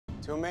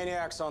Two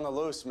maniacs on the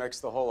loose makes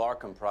the whole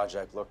Arkham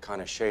project look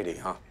kind of shady,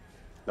 huh?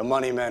 The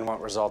money men want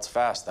results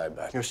fast, I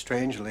bet. You're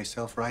strangely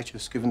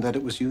self-righteous, given that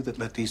it was you that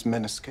let these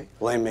men escape.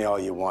 Blame me all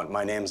you want.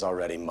 My name's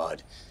already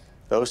mud.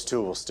 Those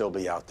two will still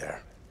be out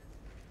there.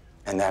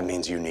 And that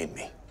means you need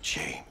me.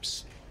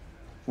 James,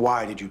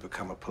 why did you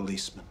become a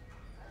policeman?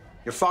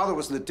 Your father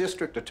was the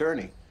district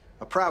attorney,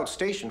 a proud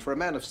station for a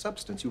man of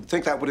substance. You would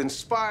think that would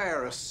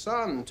inspire a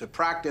son to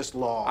practice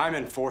law. I'm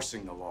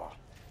enforcing the law.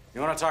 You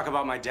want to talk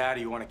about my dad,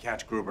 or you want to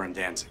catch Gruber and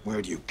Danzig? Where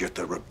do you get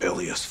the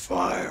rebellious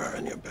fire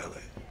in your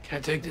belly? Can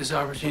I take this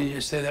opportunity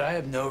to say that I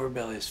have no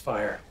rebellious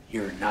fire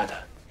here,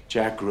 nada.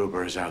 Jack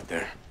Gruber is out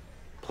there,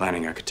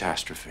 planning a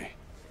catastrophe.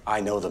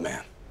 I know the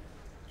man.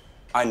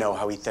 I know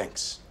how he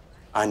thinks.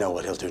 I know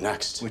what he'll do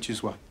next. Which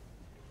is what?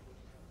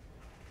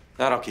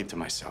 That I'll keep to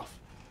myself.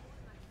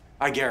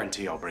 I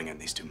guarantee I'll bring in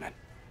these two men.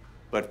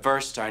 But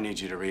first, I need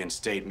you to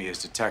reinstate me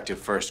as detective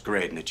first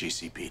grade in the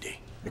GCPD.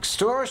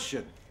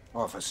 Extortion,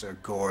 Officer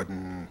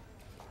Gordon.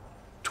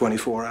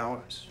 24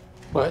 hours.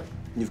 What?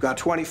 You've got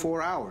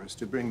 24 hours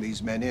to bring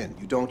these men in.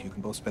 You don't, you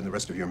can both spend the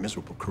rest of your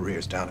miserable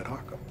careers down at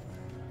Arkham.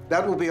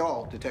 That will be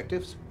all,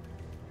 detectives.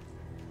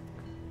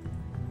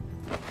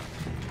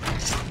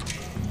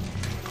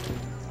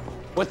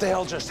 What the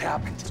hell just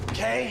happened? It's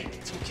okay.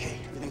 It's okay.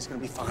 Everything's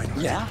gonna be fine. Right?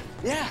 Yeah?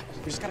 Yeah.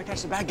 We just gotta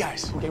catch the bad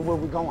guys. Okay, where are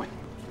we going?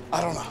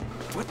 I don't know.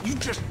 What? You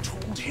just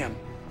told him.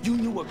 You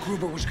knew what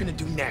Gruber was gonna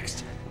do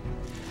next.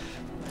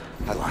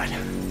 I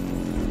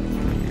lied.